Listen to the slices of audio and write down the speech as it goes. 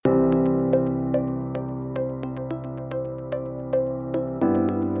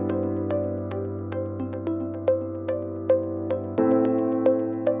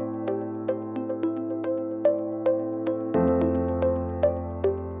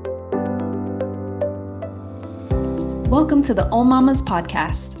Welcome to the All Mamas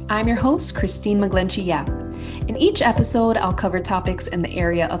podcast. I'm your host, Christine McGlinchey Yap. In each episode, I'll cover topics in the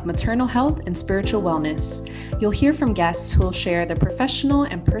area of maternal health and spiritual wellness. You'll hear from guests who will share their professional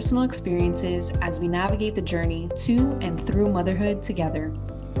and personal experiences as we navigate the journey to and through motherhood together.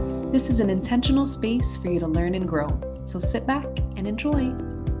 This is an intentional space for you to learn and grow, so sit back and enjoy.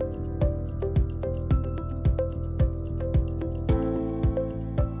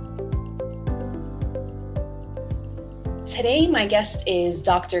 Today, my guest is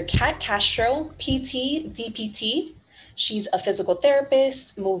Dr. Castro, PT, DPT. She's a physical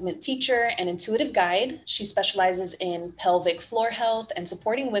therapist, movement teacher, and intuitive guide. She specializes in pelvic floor health and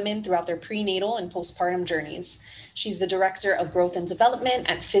supporting women throughout their prenatal and postpartum journeys. She's the director of growth and development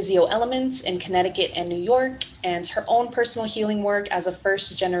at Physio Elements in Connecticut and New York, and her own personal healing work as a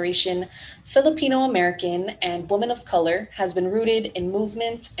first-generation Filipino-American and woman of color has been rooted in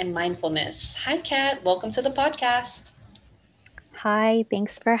movement and mindfulness. Hi, Kat. Welcome to the podcast. Hi,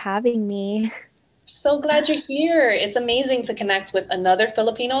 thanks for having me. So glad you're here. It's amazing to connect with another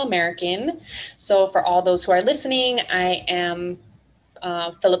Filipino American. So for all those who are listening, I am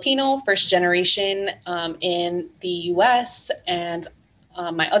Filipino, first generation in the US, and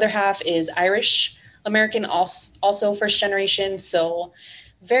my other half is Irish American, also first generation. So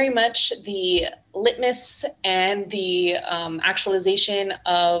very much the litmus and the actualization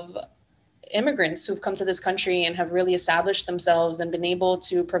of immigrants who've come to this country and have really established themselves and been able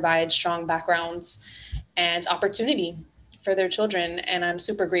to provide strong backgrounds and opportunity for their children. And I'm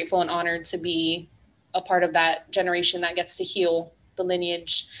super grateful and honored to be a part of that generation that gets to heal the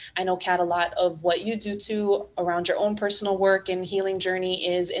lineage. I know, Kat, a lot of what you do too around your own personal work and healing journey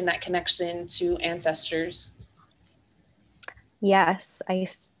is in that connection to ancestors. Yes,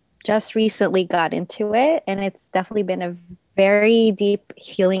 just recently got into it, and it's definitely been a very deep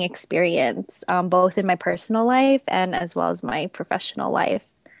healing experience, both in my personal life and as well as my professional life.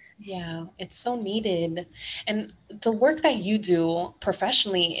 Yeah, it's so needed. And the work that you do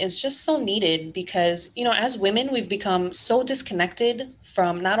professionally is just so needed because, as women, we've become so disconnected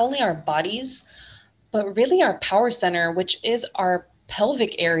from not only our bodies, but really our power center, which is our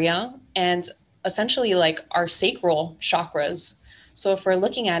pelvic area and essentially like our sacral chakras. So if we're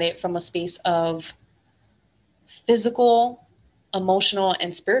looking at it from a space of physical, emotional,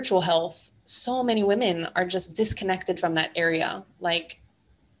 and spiritual health, so many women are just disconnected from that area. Like,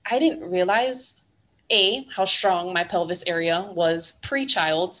 I didn't realize, A, how strong my pelvis area was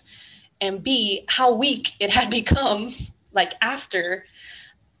pre-child, and B, how weak it had become, like after.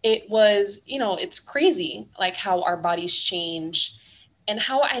 It was, it's crazy, like how our bodies change and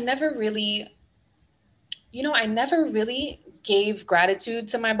how I never really gave gratitude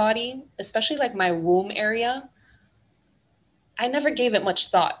to my body, especially like my womb area. I never gave it much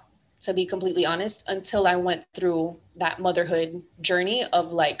thought, to be completely honest, until I went through that motherhood journey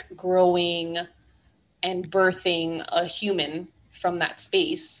of like growing and birthing a human from that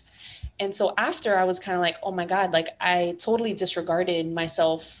space. And so after, I was kind of like, oh my God, like I totally disregarded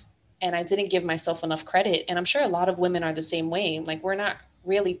myself and I didn't give myself enough credit. And I'm sure a lot of women are the same way. Like we're not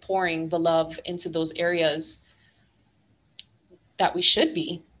really pouring the love into those areas that we should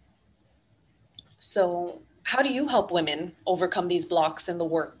be. So how do you help women overcome these blocks in the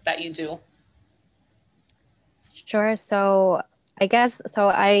work that you do? Sure. So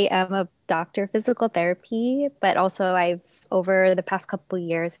I am a doctor of physical therapy, but also over the past couple of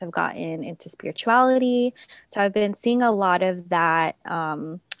years, have gotten into spirituality. So I've been seeing a lot of that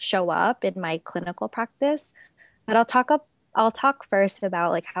show up in my clinical practice. But I'll talk first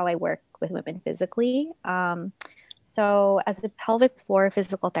about like how I work with women physically. So as a pelvic floor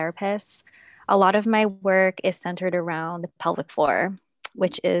physical therapist, a lot of my work is centered around the pelvic floor,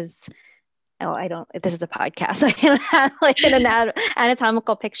 which is, oh, this is a podcast. I can have like an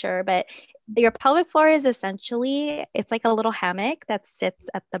anatomical picture, but your pelvic floor is essentially, it's like a little hammock that sits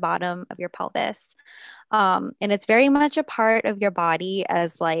at the bottom of your pelvis. And it's very much a part of your body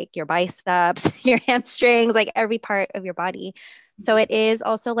as like your biceps, your hamstrings, like every part of your body. So it is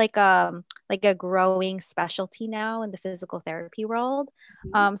also like a growing specialty now in the physical therapy world.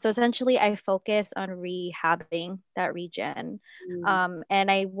 So essentially I focus on rehabbing that region.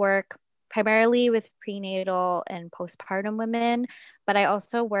 And I work primarily with prenatal and postpartum women, but I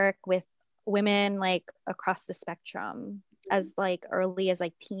also work with women like across the spectrum, as like early as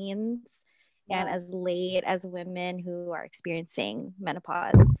like teens and as late as women who are experiencing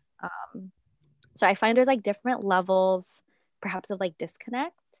menopause. So I find there's like different levels perhaps of like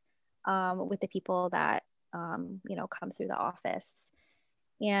disconnect with the people that come through the office.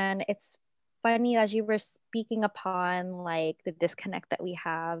 And it's funny, as you were speaking upon like the disconnect that we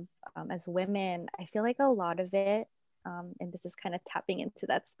have as women, I feel like a lot of it and this is kind of tapping into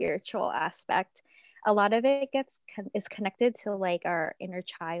that spiritual aspect. A lot of it is connected to like our inner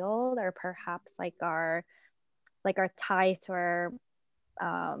child, or perhaps like our ties to our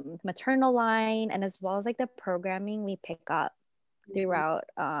maternal line, and as well as like the programming we pick up Mhm. throughout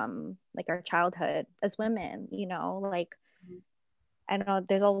like our childhood as women, you know, like I don't know,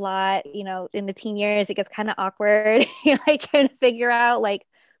 there's a lot, you know, in the teen years it gets kind of awkward. You're like trying to figure out like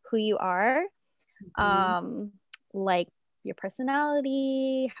who you are, Mhm. um like your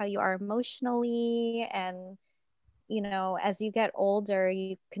personality, how you are emotionally, and you know, as you get older,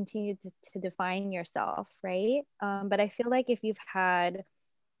 you continue to define yourself, right? But I feel like if you've had,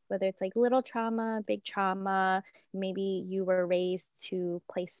 whether it's like little trauma, big trauma, maybe you were raised to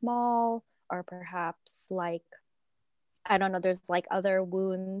play small, or perhaps like, I don't know, there's like other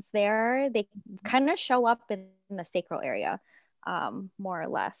wounds there. They kind of show up in the sacral area, more or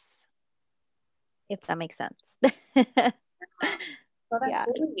less, if that makes sense. Well, that Yeah.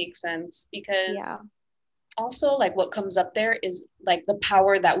 totally makes sense because Yeah. also like what comes up there is like the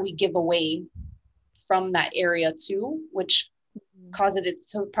power that we give away from that area too, which Mhm. causes it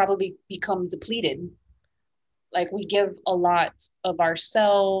to probably become depleted. Like we give a lot of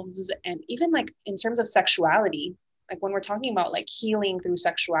ourselves, and even like in terms of sexuality, like when we're talking about like healing through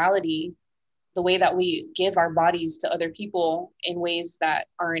sexuality, the way that we give our bodies to other people in ways that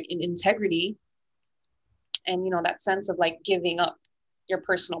aren't in integrity, and you know that sense of like giving up your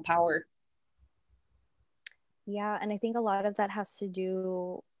personal power. Yeah, and I think a lot of that has to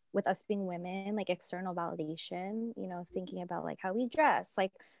do with us being women, like external validation, you know, thinking about like how we dress,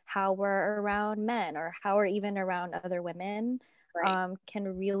 like how we're around men or how we're even around other women, Right.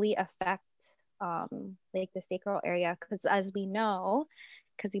 can really affect like the sacral area. Because as we know,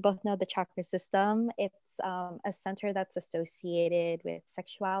 because we both know the chakra system, it's a center that's associated with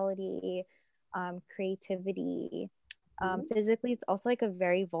sexuality, creativity. Mhm. Physically, it's also like a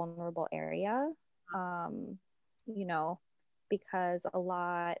very vulnerable area. Um, you know, because a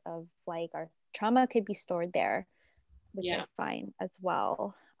lot of like our trauma could be stored there, which I Yeah. find as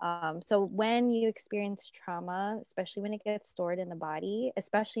well. So when you experience trauma, especially when it gets stored in the body,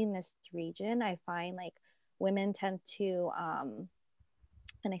 especially in this region, I find like women tend to,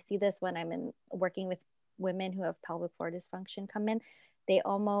 and I see this when I'm in working with women who have pelvic floor dysfunction come in, they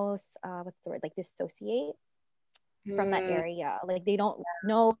almost, what's the word, like dissociate from that Mm, area. Like they don't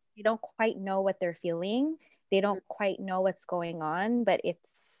know, they don't quite know what they're feeling. They mm, don't quite know what's going on, but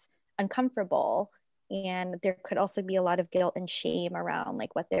it's uncomfortable. And there could also be a lot of guilt and shame around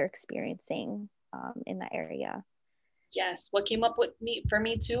like what they're experiencing in that area. yes. What came up with me for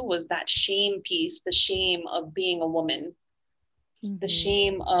me too was that shame piece, the shame of being a woman, the Mm-hmm.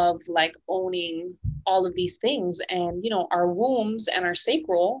 shame of like owning all of these things. And, you know, our wombs and our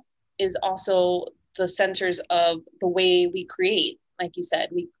sacral is also the centers of the way we create. Like you said,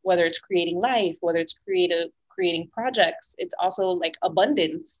 we whether it's creating life, whether it's creating projects, it's also like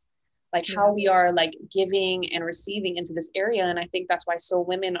abundance, like how Yeah. we are like giving and receiving into this area. And I think that's why so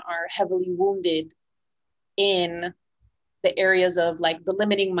women are heavily wounded in the areas of like the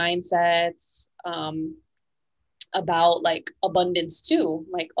limiting mindsets, about like abundance too,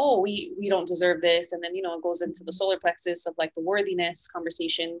 like, oh, we don't deserve this, and then you know it goes into the Mm-hmm. solar plexus of like the worthiness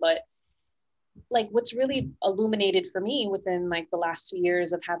conversation. But like what's really illuminated for me within like the last 2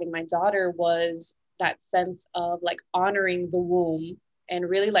 years of having my daughter was that sense of like honoring the womb and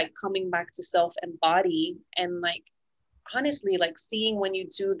really like coming back to self and body, and like honestly like seeing when you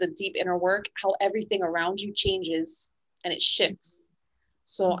do the deep inner work how everything around you changes and it shifts.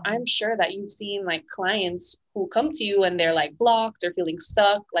 So Mm-hmm. I'm sure that you've seen like clients who come to you and they're like blocked or feeling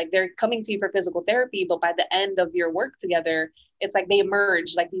stuck, like they're coming to you for physical therapy, but by the end of your work together, it's like they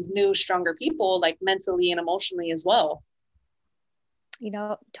emerge like these new, stronger people, like mentally and emotionally as well. You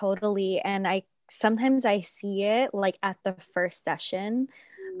know, totally. And I sometimes I see it like at the first session.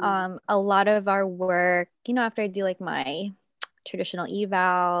 Mm, A lot of our work, you know, after I do like my traditional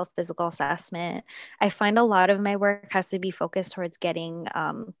eval, physical assessment, I find a lot of my work has to be focused towards getting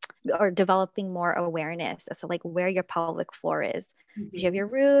or developing more awareness as to like where your pelvic floor is. Because you have mhm, your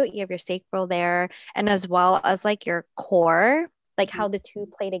root, you have your sacral there, and as well as like your core, like mhm, how the two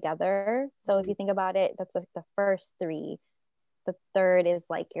play together. So if mhm. you think about it, that's like the first three. The third is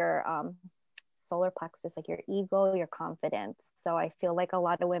like your solar plexus, like your ego, your confidence. So I feel like a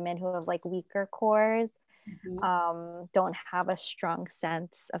lot of women who have like weaker cores Mhm. don't have a strong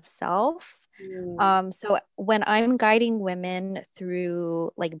sense of self. Mm, So when I'm guiding women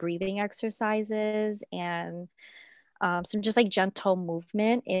through like breathing exercises and some just like gentle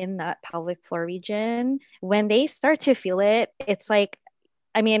movement in that pelvic floor region, when they start to feel it, it's like,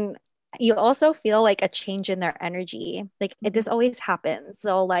 I mean, you also feel like a change in their energy. Like this always happens.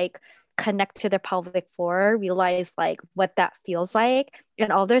 So like connect to the pelvic floor, realize like what that feels like,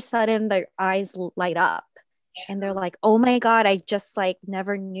 and all of a sudden their eyes light up. And they're like, "Oh my God, I just like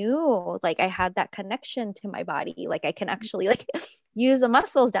never knew like I had that connection to my body. Like I can actually like use the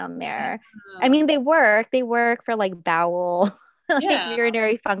muscles down there." I Yeah. mean, they work for like bowel, like Yeah.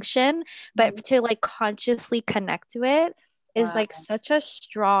 urinary function, Mhm. but to like consciously connect to it is like Wow. such a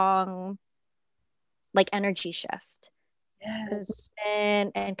strong like energy shift because Yes.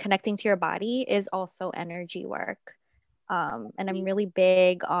 movement and connecting to your body is also energy work. And I'm really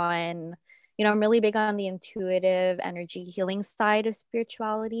big on, I'm really big on the intuitive energy healing side of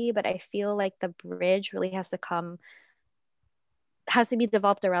spirituality, but I feel like the bridge really has to be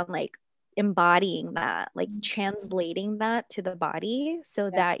developed around like embodying that, like translating that to the body so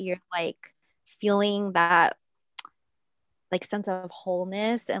Yeah. that you're like feeling that like sense of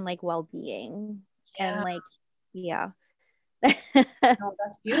wholeness and like well-being and Yeah. like yeah. No,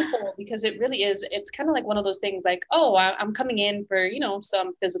 that's beautiful because it really is. It's kind of like one of those things like, oh, I'm coming in for,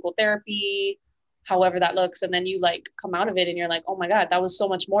 some physical therapy, however that looks. And then you like come out of it and you're like, oh my God, that was so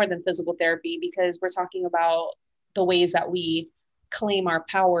much more than physical therapy because we're talking about the ways that we claim our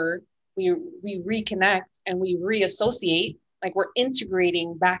power. We reconnect and we reassociate, like we're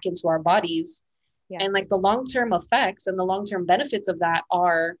integrating back into our bodies. And Yes. like the long-term effects and the long-term benefits of that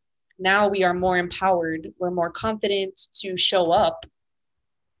are now we are more empowered. We're more confident to show up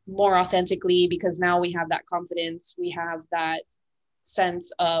more authentically because now we have that confidence. We have that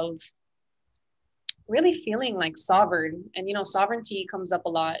sense of really feeling like sovereign. And, sovereignty comes up a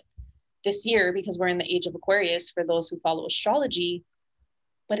lot this year because we're in the age of Aquarius for those who follow astrology.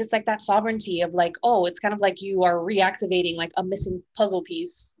 But it's like that sovereignty of like, oh, it's kind of like you are reactivating like a missing puzzle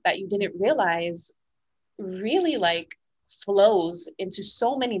piece that you didn't realize really like flows into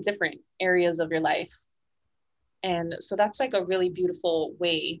so many different areas of your life. And so that's like a really beautiful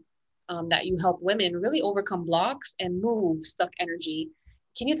way that you help women really overcome blocks and move stuck energy.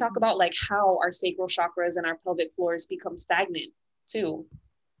 Can you talk about like how our sacral chakras and our pelvic floors become stagnant too?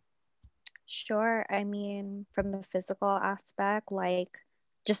 Sure. I mean, from the physical aspect, like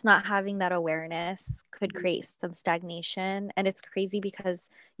just not having that awareness could create some stagnation. And it's crazy because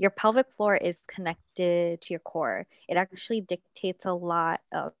your pelvic floor is connected to your core. It actually dictates a lot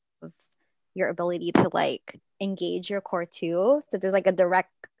of your ability to like engage your core too. So there's like a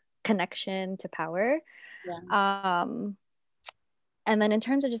direct connection to power. Yeah. Um, and then in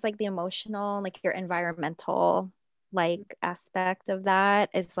terms of just like the emotional, like your environmental like aspect of that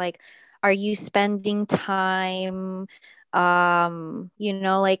is like, are you spending time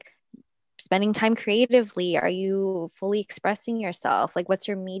like spending time creatively? Are you fully expressing yourself? Like what's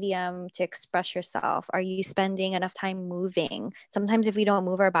your medium to express yourself? Are you spending enough time moving? Sometimes if we don't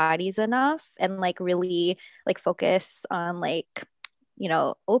move our bodies enough and like really like focus on like,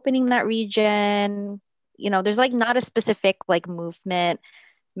 opening that region, there's like not a specific like movement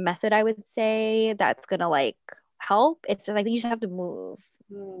method I would say that's gonna like help. It's like you just have to move.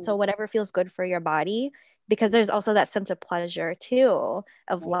 So Mm, whatever feels good for your body, because there's also that sense of pleasure too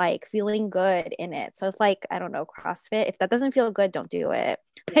of right. like feeling good in it. So if like I don't know CrossFit, if that doesn't feel good, don't do it.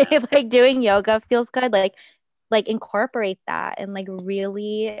 Yeah. If like doing yoga feels good, like incorporate that and like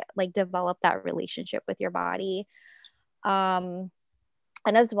really like develop that relationship with your body. Um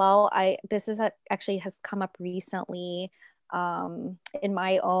and as well actually has come up recently in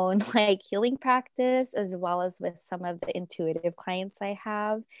my own like healing practice as well as with some of the intuitive clients I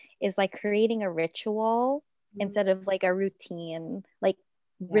have is like creating a ritual Mm, instead of like a routine, like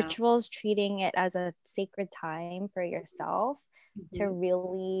yeah. rituals, treating it as a sacred time for yourself to Mhm.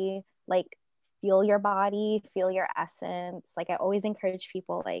 really like feel your body, feel your essence. Like I always encourage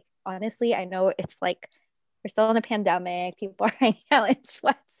people, like honestly, I know it's like we're still in a pandemic, people are hanging out in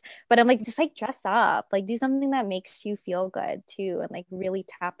sweats, but I'm like, just like dress up, like do something that makes you feel good too, and like really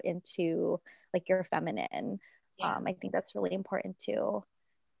tap into like your feminine. Yeah. I think that's really important too.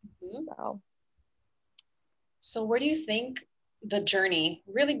 Mhm. So, So where do you think the journey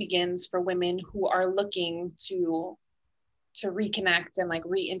really begins for women who are looking to reconnect and like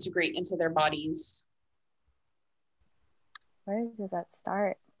reintegrate into their bodies? where does that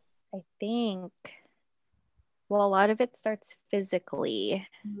start? I think, well, a lot of it starts physically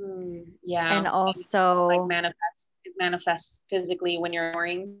Yeah. and Like also, it manifests physically when you're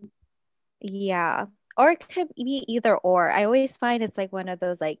ignoring. yeah, or it could be either or. I always find it's like one of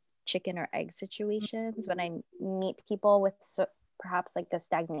those like chicken or egg situations when I meet people with perhaps like a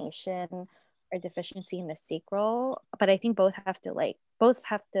stagnation or deficiency in the sacral. But I think both have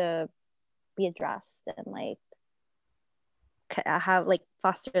to be addressed and like have like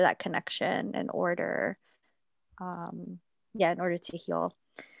foster that connection in order, yeah, in order to heal.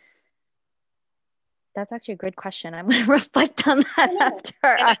 That's actually a good question. I'm going to reflect on I that know. after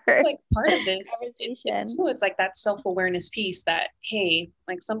And I our think like part of this, it's conversation. too, it's like that self-awareness piece that, hey,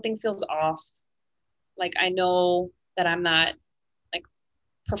 like something feels off. Like I know that I'm not like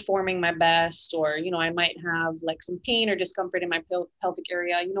performing my best, or, I might have like some pain or discomfort in my pelvic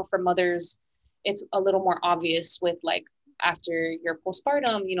area. For mothers, it's a little more obvious with like after your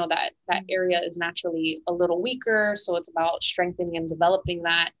postpartum, that area is naturally a little weaker. So it's about strengthening and developing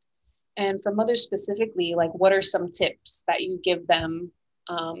that. And for mothers specifically, like what are some tips that you give them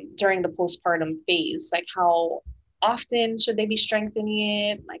during the postpartum phase? Like how often should they be strengthening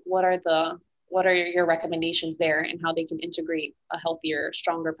it? Like what are your recommendations there, and how they can integrate a healthier,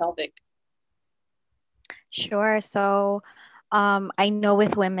 stronger pelvic? Sure. So, I know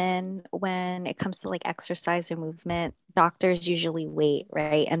with women, when it comes to like exercise and movement, doctors usually wait,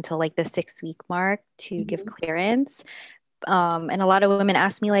 right, until like the 6 week mark to give Mm-hmm. clearance. And a lot of women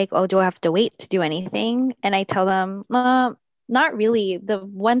ask me like, "Oh, do I have to wait to do anything?" And I tell them, not really. The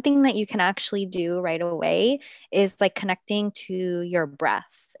one thing that you can actually do right away is like connecting to your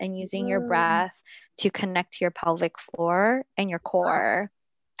breath and using your Mm, breath to connect to your pelvic floor and your wow. core.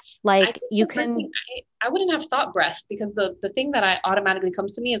 I Like guess you the first thing can, I wouldn't have thought breath, because the thing that I automatically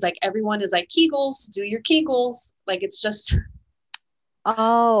comes to me is like everyone is like Kegels, do your Kegels. Like it's just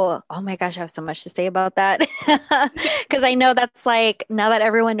oh my gosh, I have so much to say about that. Because I know that's like now that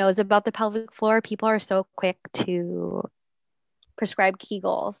everyone knows about the pelvic floor, people are so quick to prescribe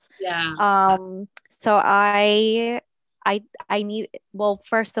Kegels. yeah. So I need, well,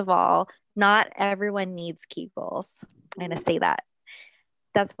 first of all, not everyone needs Kegels. I'm gonna say that.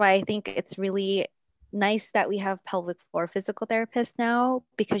 That's why I think it's really nice that we have pelvic floor physical therapists now,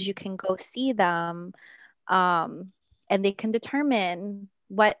 because you can go see them, um, and they can determine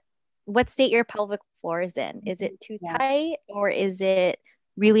what state your pelvic floor is in. Is it too Yeah. tight or is it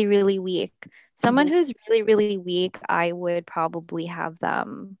really, really weak? Someone Mhm. who's really, really weak, I would probably have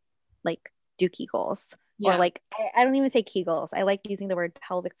them like do Kegels. Or Yeah. like I don't even say Kegels. I like using the word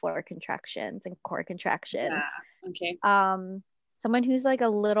pelvic floor contractions and core contractions. Yeah. Okay. Um, Someone who's like a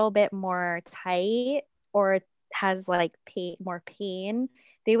little bit more tight or has like more pain,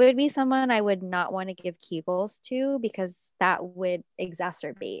 they would be someone I would not want to give Kegels to, because that would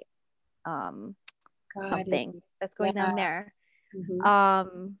exacerbate um, Got it. something that's going Yeah. down there.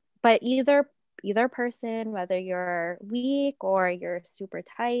 Hmm. But either person, whether you're weak or you're super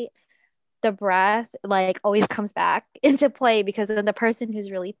tight, the breath like always comes back into play, because then the person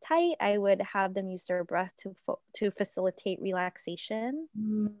who's really tight, I would have them use their breath to facilitate relaxation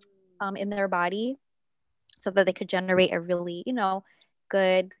Mm, in their body, so that they could generate a really,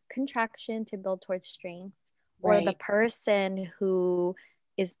 good contraction to build towards strength. Or the right. person who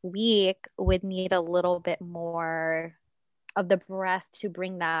is weak would need a little bit more of the breath to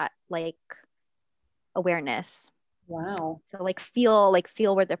bring that like awareness, Wow. to like feel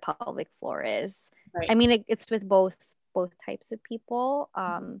where their pelvic floor is. I Right. mean, it's with both types of people.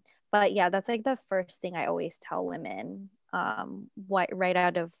 But yeah, that's like the first thing I always tell women, what right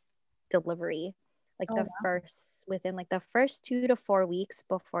out of delivery, like Oh, wow. within like the first 2 to 4 weeks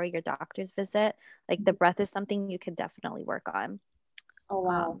before your doctor's visit, like the breath is something you could definitely work on. Oh,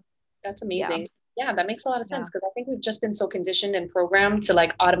 wow. um That's yeah, amazing. Yeah, that makes a lot of sense, yeah, because I think we've just been so conditioned and programmed to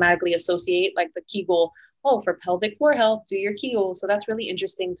like automatically associate like the Kegel. Oh, for pelvic floor health, do your Kegel. So that's really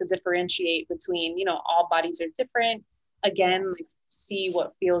interesting to differentiate between, all bodies are different. yeah, Again, like see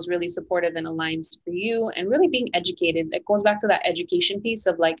what feels really supportive and aligns for you, and really being educated. It goes back to that education piece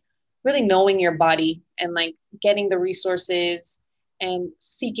of like really knowing your body, and like getting the resources and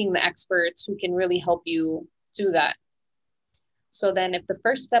seeking the experts who can really help you do that. So then if the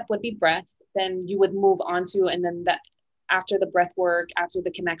first step would be breath, then you would move on to, and then that after the breath work, after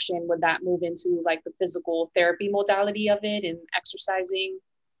the connection, would that move into like the physical therapy modality of it and exercising?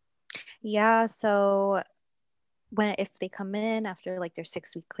 yeah. So if they come in after like their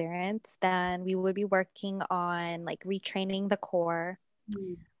 6 week clearance, then we would be working on like retraining the core.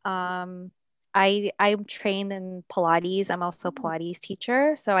 Mm. um I'm trained in Pilates. I'm also a Pilates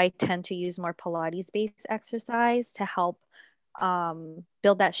teacher, so I tend to use more Pilates based exercise to help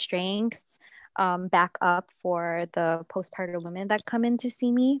build that strength back up for the postpartum women that come in to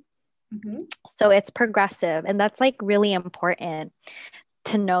see me. Mm-hmm. So it's progressive, and that's like really important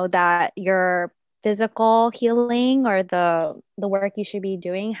to know that your physical healing or the work you should be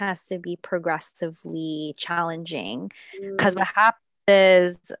doing has to be progressively challenging. Because Mm. what happens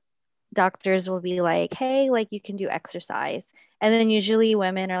is doctors will be like, hey, like you can do exercise, and then usually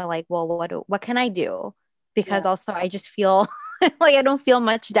women are like, well, what can I do? Yeah. Because also I just feel Like I don't feel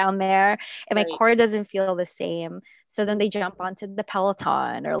much down there and my Right. core doesn't feel the same. So then Mm. they jump onto the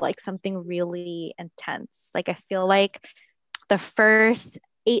Peloton or like something really intense. Like I feel like the first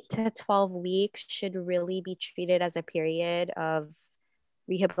 8 to 12 weeks should really be treated as a period of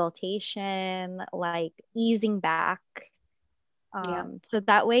rehabilitation, like easing back. Yeah. So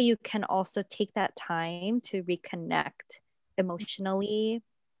that way you can also take that time to reconnect emotionally,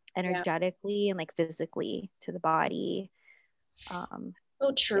 Yeah. energetically, and like physically to the body. Um, So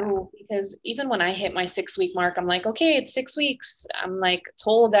yeah. true, because even when I hit my 6 week mark, I'm like, okay, it's 6 weeks. I'm like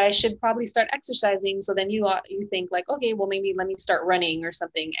told I should probably start exercising. So then you think like, okay, well maybe let me start running or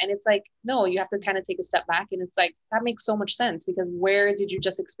something. And it's like, no, you have to kind of take a step back. And it's like that makes so much sense because where did you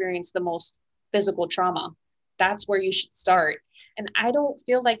just experience the most physical trauma? That's where you should start. And I don't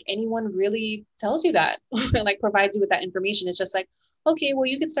feel like anyone really tells you that, like provides you with that information. It's just like, okay, well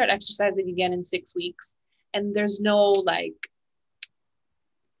you could start exercising again in 6 weeks. And there's no like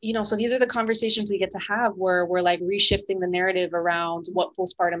so these are the conversations we get to have where we're like reshifting the narrative around what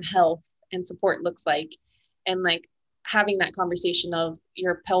postpartum health and support looks like and like having that conversation of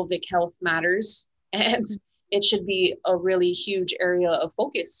your pelvic health matters and it should be a really huge area of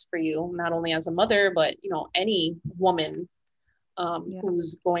focus for you, not only as a mother but any woman Yeah.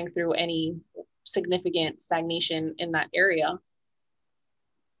 who's going through any significant stagnation in that area.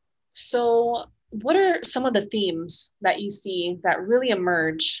 So, what are some of the themes that you see that really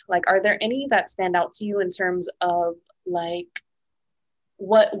emerge? Like, are there any that stand out to you in terms of like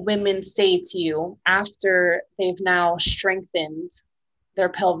what women say to you after they've now strengthened their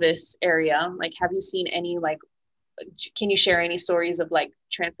pelvis area? Like, have you seen any, like, can you share any stories of like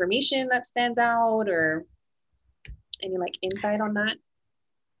transformation that stands out or any like insight on that?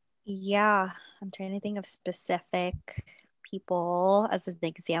 Yeah. I'm trying to think of specific people as an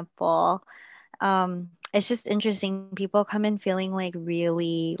example. It's just interesting. People come in feeling like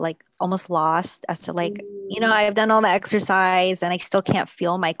really like almost lost as to like, Mm-hmm. I've done all the exercise and I still can't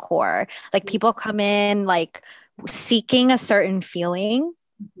feel my core. Like people come in like seeking a certain feeling.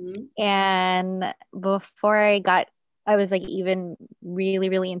 Mm-hmm. And before I was like even really,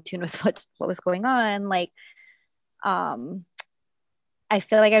 really in tune with what was going on. Like, um, I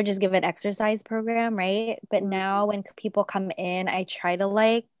feel like I would just give an exercise program, right? But now when people come in, I try to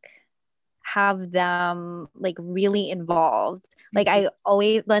like have them like really involved. Like Mm-hmm. I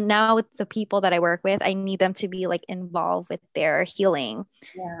always now with the people that I work with, I need them to be like involved with their healing.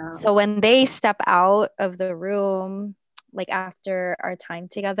 Yeah. So when they step out of the room, like after our time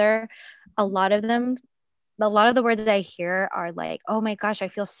together, a lot of them, a lot of the words that I hear are like, oh my gosh, I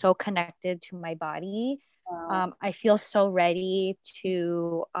feel so connected to my body. Wow. I feel so ready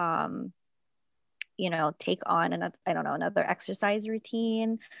to, take on another, I don't know, another exercise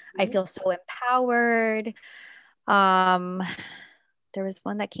routine. I Mhm. feel so empowered. Um, there was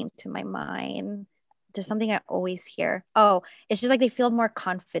one that came to my mind. There's something I always hear. Oh, it's just like they feel more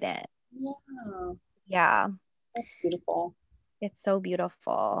confident. Yeah, Yeah, that's beautiful. it's so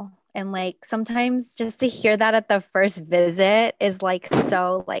beautiful. And like sometimes just to hear that at the first visit is like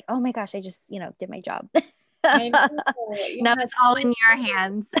so like, oh my gosh, I just, did my job. I know. Now Yeah, it's all so in your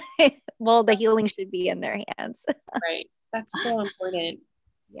hands. Well, the healing should be in their hands. right. That's so important.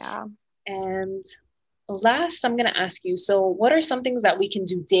 Yeah. And last, I'm going to ask you, so what are some things that we can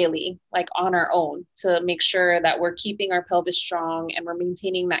do daily, like on our own, to make sure that we're keeping our pelvis strong and we're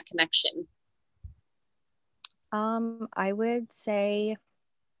maintaining that connection? I would say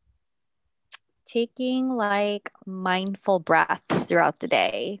taking like mindful breaths throughout the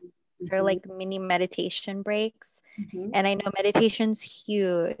day, sort of Mm-hmm. like mini meditation breaks. Mm-hmm. And I know meditation's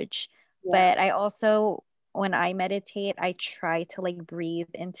huge, Yeah. but I also, when I meditate, I try to like breathe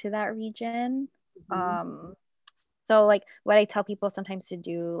into that region. Mm-hmm. Um, so like what I tell people sometimes to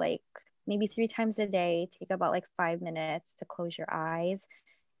do, like maybe 3 times a day, take about like 5 minutes to close your eyes.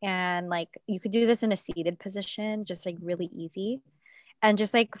 And like you could do this in a seated position, just like really easy. And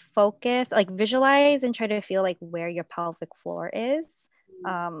just like focus, like visualize and try to feel like where your pelvic floor is.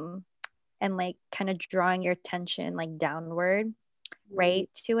 Um, and like kind of drawing your attention like downward, right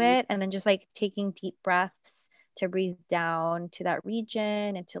to Mm-hmm. it. And then just like taking deep breaths to breathe down to that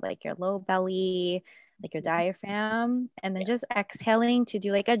region into like your low belly, like your diaphragm. And then Yeah. just exhaling to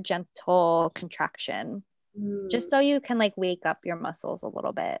do like a gentle contraction, just Mm. so you can like wake up your muscles a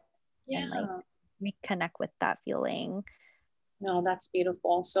little bit and like Yeah. reconnect with that feeling. No, that's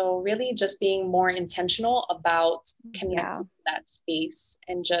beautiful. So really just being more intentional about Yeah. connecting to that space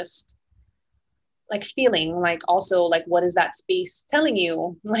and just like feeling like also like what is that space telling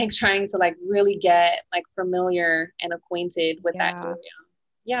you? Like trying to like really get like familiar and acquainted with that Yeah. area.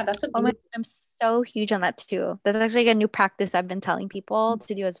 Yeah, that's a Oh my, beautiful. I'm so huge on that too. That's actually like a new practice I've been telling people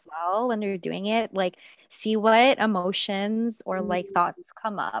to do as well when they're doing it. Like, see what emotions or like thoughts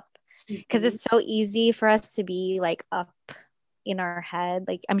come up. Because Mhm. it's so easy for us to be like up in our head.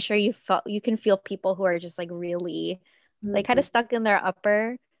 Like, I'm sure you can feel people who are just like really like kind of Mhm. stuck in their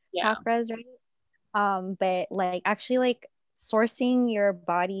upper Yeah. chakras, right? But like actually like sourcing your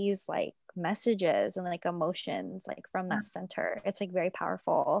body's like messages and like emotions like from that center, it's like very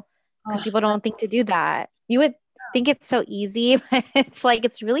powerful because Oh, people don't think to do that. You would think it's so easy, but it's like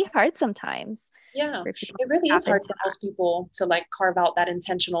it's really hard sometimes yeah, for people it to really is tap hard into for that. most people to like carve out that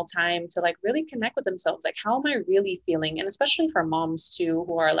intentional time to like really connect with themselves. Like, how am I really feeling? And especially for moms too,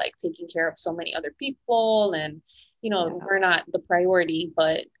 who are like taking care of so many other people, and Yeah. we're not the priority,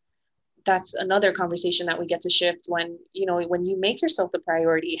 but that's another conversation that we get to shift when, when you make yourself the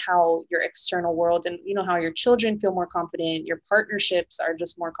priority, how your external world and, how your children feel more confident, your partnerships are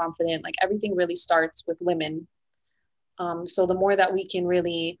just more confident. Like everything really starts with women. So the more that we can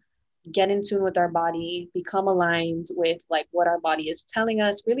really get in tune with our body, become aligned with like what our body is telling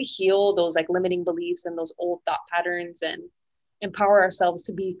us, really heal those like limiting beliefs and those old thought patterns and empower ourselves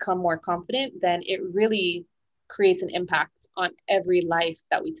to become more confident, then it really creates an impact on every life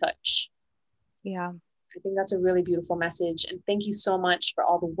that we touch. Yeah. I think that's a really beautiful message. And thank you so much for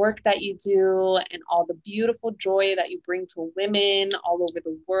all the work that you do and all the beautiful joy that you bring to women all over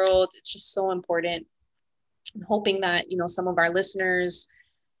the world. It's just so important. I'm hoping that, some of our listeners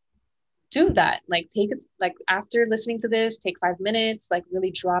do that. Like take it, like after listening to this, take 5 minutes, like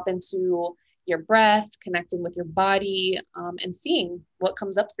really drop into your breath, connecting with your body, and seeing what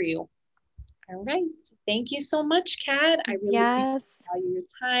comes up for you. All right. Thank you so much, Kat. I really Yes. value your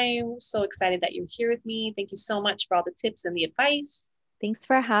time. So excited that you're here with me. Thank you so much for all the tips and the advice. Thanks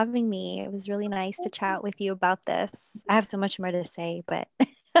for having me. It was really nice to chat with you about this. I have so much more to say, but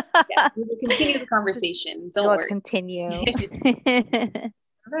Yes, we will continue the conversation. Don't we'll worry. continue. All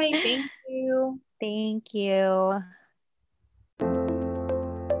right. Thank you. Thank you.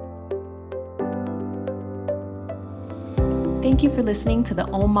 Thank you for listening to the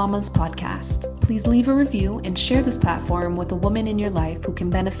Om Mamas podcast. Please leave a review and share this platform with a woman in your life who can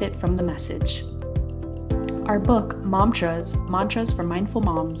benefit from the message. Our book, Mantras for Mindful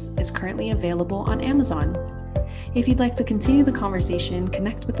Moms, is currently available on Amazon. If you'd like to continue the conversation,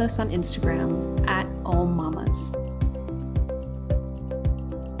 connect with us on Instagram @OmMamas.